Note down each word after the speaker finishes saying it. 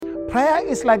Prayer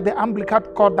is like the umbilical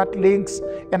cord that links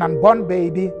an unborn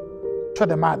baby to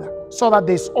the mother, so that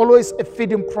there's always a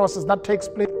feeding process that takes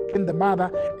place in the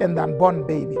mother and the unborn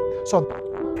baby. So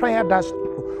prayer does.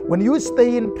 When you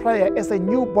stay in prayer as a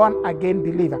newborn again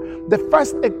believer, the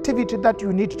first activity that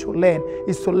you need to learn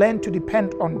is to learn to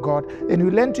depend on God. And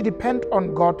you learn to depend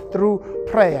on God through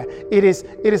prayer. It is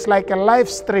like a live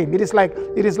stream. It is like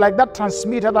that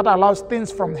transmitter that allows things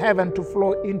from heaven to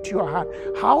flow into your heart.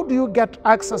 How do you get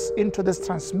access into this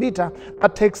transmitter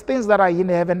that takes things that are in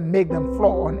heaven, make them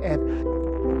flow on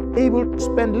earth? Able to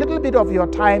spend a little bit of your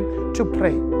time to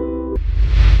pray.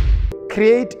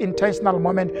 Create intentional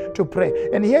moment to pray.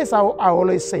 And here's how I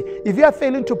always say, if you are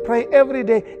failing to pray every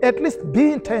day, at least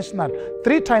be intentional.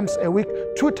 3 times a week,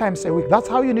 2 times a week. That's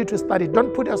how you need to study.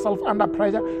 Don't put yourself under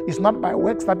pressure. It's not by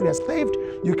works that we are saved.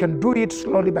 You can do it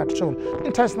slowly but surely.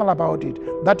 Intentional about it.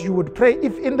 That you would pray.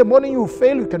 If in the morning you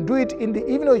fail, you can do it in the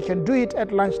evening, or you can do it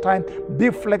at lunchtime. Be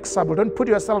flexible. Don't put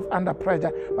yourself under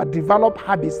pressure, but develop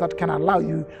habits that can allow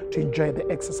you to enjoy the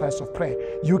exercise of prayer.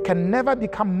 You can never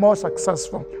become more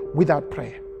successful without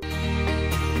prayer.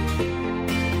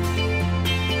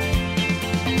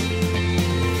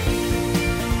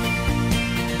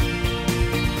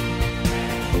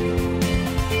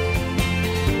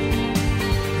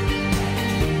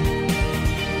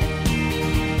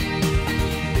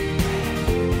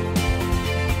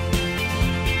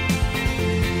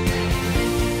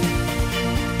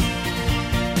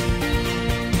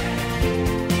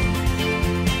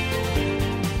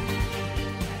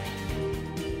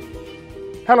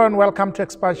 Hello and welcome to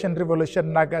Expansion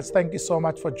Revolution Nuggets. Thank you so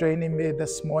much for joining me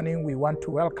this morning. We want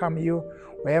to welcome you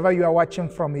wherever you are watching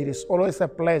from. It is always a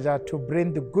pleasure to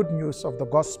bring the good news of the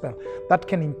gospel that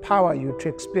can empower you to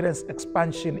experience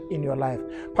expansion in your life.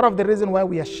 Part of the reason why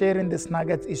we are sharing this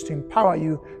nuggets is to empower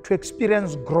you to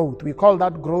experience growth. We call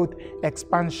that growth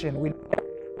expansion.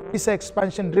 This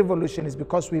expansion revolution is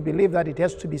because we believe that it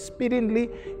has to be speedily.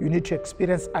 You need to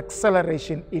experience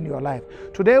acceleration in your life.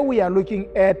 Today we are looking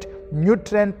at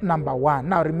nutrient number 1.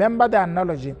 Now remember the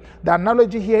analogy. The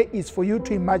analogy here is for you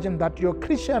to imagine that your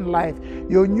Christian life,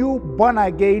 your new born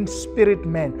again spirit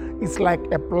man, is like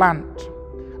a plant.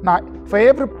 Now for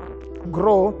every plant to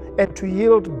grow and to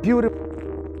yield beautiful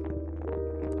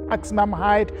maximum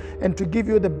height and to give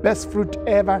you the best fruit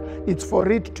ever, it's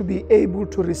for it to be able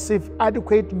to receive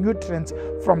adequate nutrients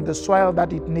from the soil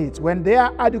that it needs. When there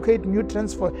are adequate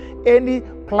nutrients for any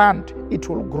plant, it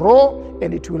will grow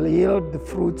and it will yield the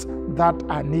fruits that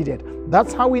are needed.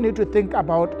 That's how we need to think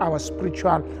about our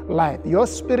spiritual life. Your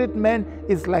spirit man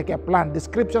is like a plant. The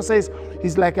scripture says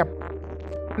he's like a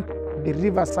plant at the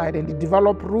riverside, and he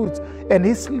develops roots, and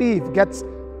his leaf gets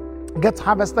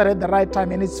harvested at the right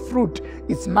time, and its fruit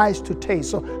is nice to taste.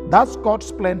 So that's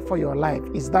God's plan for your life,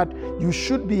 is that you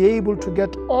should be able to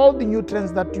get all the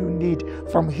nutrients that you need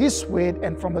from His word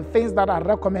and from the things that are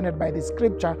recommended by the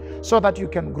scripture, so that you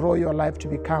can grow your life to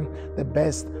become the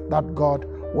best that God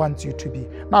wants you to be.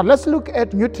 Now let's look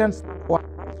at nutrients.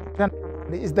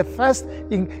 Is the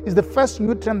first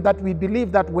nutrient that we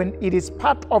believe that when it is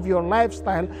part of your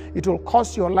lifestyle, it will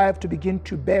cause your life to begin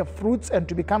to bear fruits and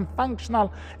to become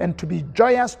functional and to be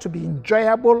joyous, to be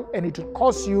enjoyable, and it will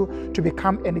cause you to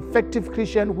become an effective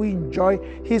Christian who enjoy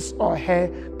his or her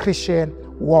Christian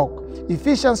walk.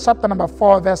 Ephesians chapter number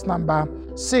 4 verse number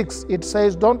 6, it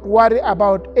says, don't worry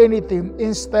about anything,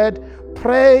 instead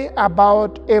pray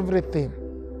about everything.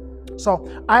 So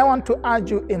I want to urge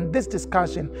you in this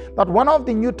discussion that one of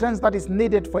the nutrients that is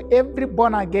needed for every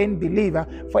born-again believer,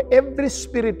 for every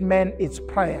spirit man, is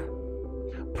prayer.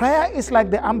 Prayer is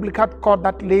like the umbilical cord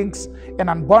that links an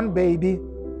unborn baby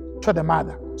to the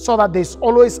mother, so that there's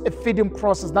always a feeding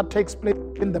process that takes place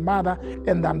in the mother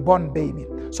and the unborn baby.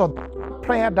 So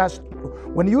prayer does.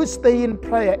 When you stay in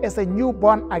prayer as a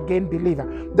newborn again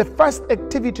believer, the first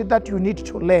activity that you need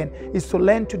to learn is to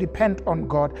learn to depend on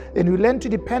God. And you learn to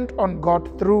depend on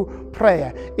God through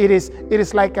prayer. It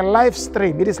is like a live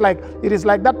stream. It is like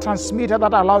that transmitter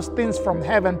that allows things from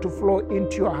heaven to flow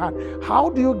into your heart. How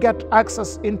do you get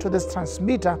access into this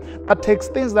transmitter that takes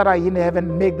things that are in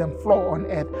heaven, make them flow on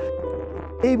earth?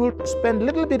 Able to spend a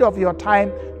little bit of your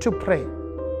time to pray.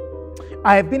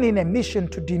 I have been in a mission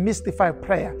to demystify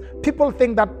prayer. People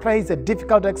think that prayer is a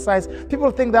difficult exercise.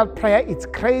 People think that prayer is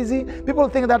crazy. People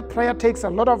think that prayer takes a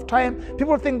lot of time.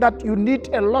 People think that you need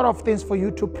a lot of things for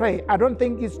you to pray. I don't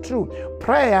think it's true.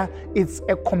 Prayer is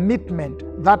a commitment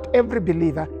that every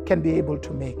believer can be able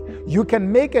to make. You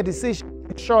can make a decision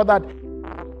to ensure that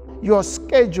your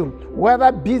schedule,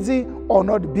 whether busy or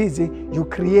not busy, you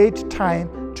create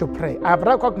time to pray. I've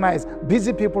recognized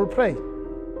busy people pray.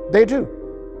 They do.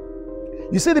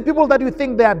 You see, the people that you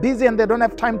think they are busy and they don't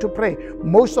have time to pray,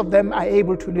 most of them are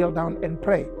able to kneel down and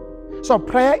pray. So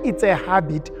prayer is a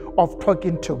habit of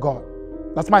talking to God.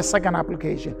 That's my second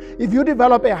application. If you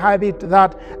develop a habit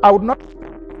that I would not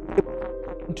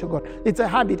to God, it's a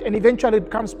habit, and eventually it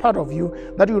becomes part of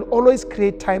you, that you will always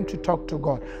create time to talk to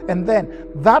God. And then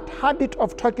that habit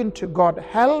of talking to God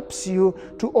helps you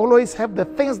to always have the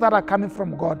things that are coming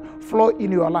from God flow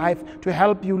in your life to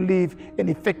help you live an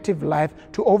effective life,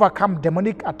 to overcome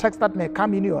demonic attacks that may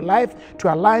come in your life,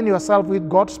 to align yourself with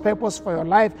God's purpose for your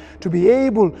life, to be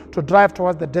able to drive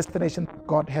towards the destination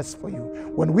God has for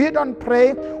you. When we don't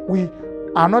pray, we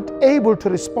are not able to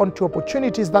respond to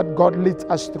opportunities that God leads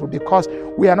us through, because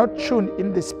we are not tuned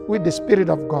with the Spirit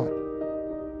of God.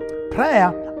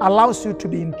 Prayer allows you to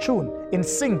be in tune, in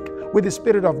sync with the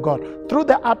Spirit of God. Through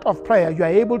the art of prayer, you are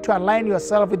able to align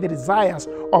yourself with the desires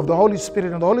of the Holy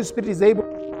Spirit, and the Holy Spirit is able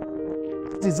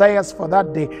to desires for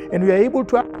that day, and you are able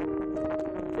to,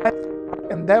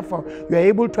 and therefore you are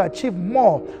able to achieve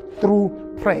more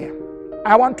through prayer.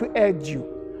 I want to urge you,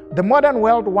 the modern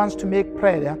world wants to make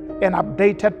prayer an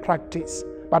updated practice,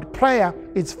 but prayer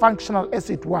is functional as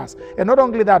it was. And not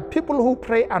only that, people who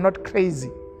pray are not crazy.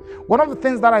 One of the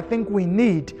things that I think we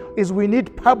need is we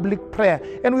need public prayer.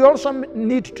 And we also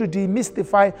need to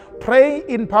demystify praying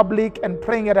in public and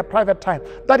praying at a private time,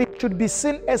 that it should be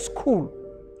seen as cool.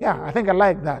 Yeah, I think I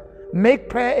like that. Make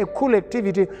prayer a cool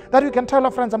activity that you can tell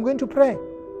our friends, I'm going to pray.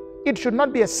 It should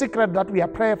not be a secret that we are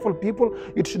prayerful people.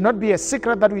 It should not be a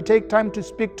secret that we take time to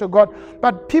speak to God.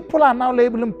 But people are now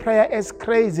labeling prayer as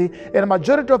crazy, and the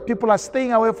majority of people are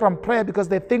staying away from prayer because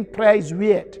they think prayer is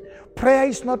weird. Prayer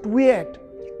is not weird.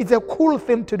 It's a cool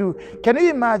thing to do. Can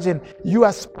you imagine you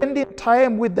are spending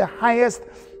time with the highest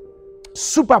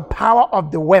superpower of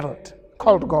the world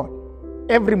called God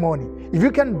every morning? If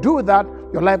you can do that,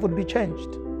 your life would be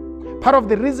changed. Part of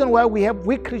the reason why we have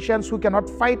weak Christians who cannot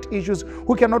fight issues,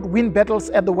 who cannot win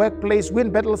battles at the workplace, win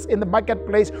battles in the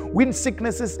marketplace, win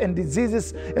sicknesses and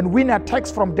diseases, and win attacks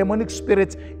from demonic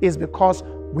spirits, is because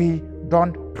we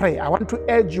don't pray. I want to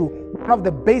urge you, one of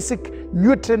the basic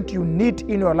nutrients you need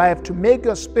in your life to make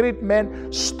your spirit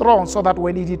man strong, so that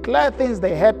when you declare things,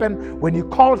 they happen. When you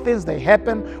call things, they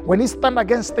happen. When you stand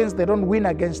against things, they don't win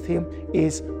against him,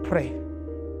 is pray.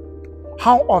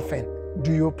 How often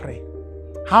do you pray?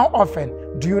 How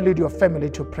often do you lead your family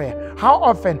to prayer? How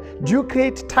often do you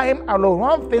create time alone?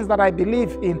 One of the things that I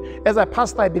believe in, as a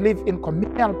pastor, I believe in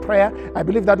communal prayer. I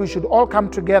believe that we should all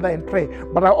come together and pray.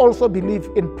 But I also believe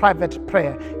in private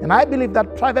prayer. And I believe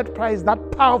that private prayer is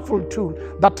that powerful tool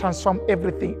that transforms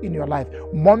everything in your life.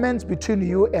 Moments between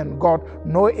you and God,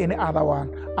 no any other one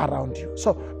around you.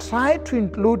 So try to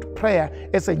include prayer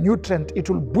as a nutrient. It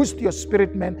will boost your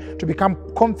spirit man to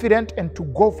become confident and to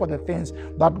go for the things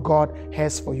that God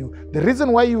has for you. The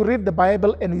reason why you read the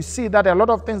Bible and you see that a lot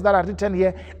of things that are written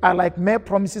here are like mere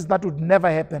promises that would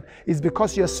never happen is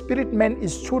because your spirit man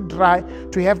is too dry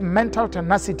to have mental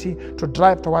tenacity to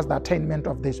drive towards the attainment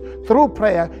of this. Through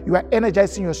prayer, you are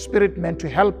energizing your spirit man to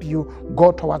help you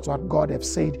go towards what God has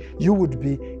said you would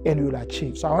be and you will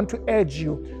achieve. So I want to urge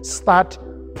you, start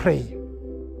praying.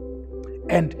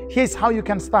 And here's how you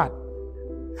can start.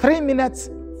 3 minutes,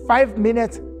 5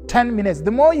 minutes, 10 minutes.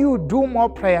 The more you do more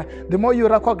prayer, the more you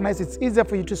recognize it's easier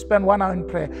for you to spend 1 hour in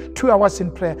prayer, 2 hours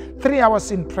in prayer, 3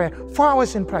 hours in prayer, 4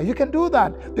 hours in prayer. You can do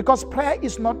that because prayer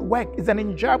is not work. It's an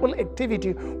enjoyable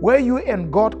activity where you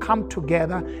and God come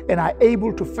together and are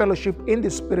able to fellowship in the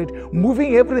Spirit,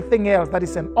 moving everything else that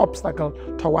is an obstacle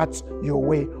towards your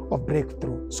way of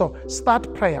breakthrough. So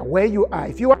start prayer where you are.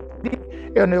 If you want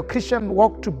your Christian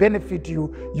walk to benefit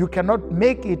you, you cannot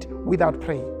make it without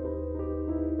praying.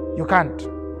 You can't.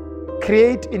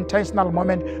 Create intentional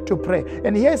moment to pray.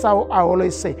 And here's how I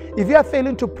always say, if you are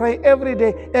failing to pray every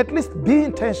day, at least be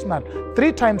intentional.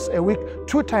 3 times a week,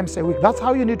 2 times a week. That's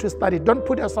how you need to study. Don't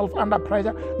put yourself under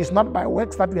pressure. It's not by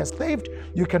works that we are saved.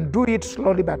 You can do it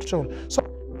slowly but surely. So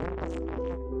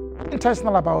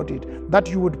intentional about it, that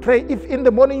you would pray. If in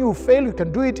the morning you fail, you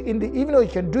can do it in the evening, or you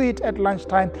can do it at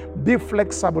lunchtime. Be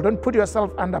flexible. Don't put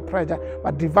yourself under pressure,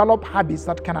 but develop habits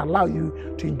that can allow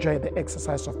you to enjoy the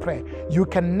exercise of prayer. You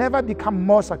can never become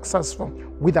more successful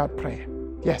without prayer.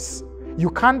 Yes, you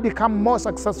can't become more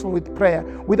successful with prayer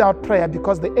without prayer,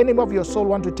 because the enemy of your soul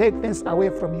want to take things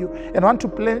away from you and want to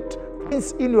plant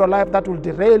things in your life that will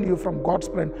derail you from God's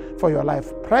plan for your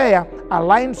life. Prayer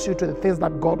aligns you to the things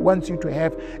that God wants you to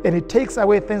have, and it takes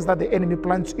away things that the enemy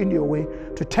plants in your way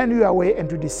to turn you away and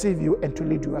to deceive you and to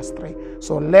lead you astray.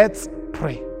 So let's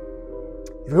pray.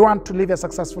 If you want to live a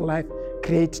successful life,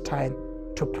 create time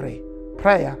to pray.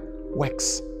 Prayer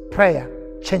works. Prayer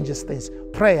changes things.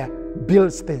 Prayer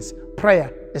builds things.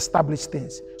 prayer establish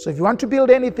things. So if you want to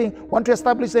build anything, want to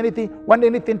establish anything, want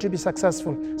anything to be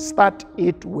successful, start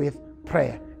it with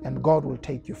prayer, and God will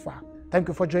take you far. Thank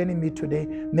you for joining me today.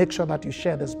 Make sure that you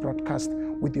share this broadcast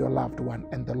with your loved one,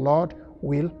 and the Lord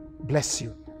will bless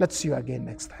you. Let's see you again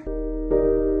next time.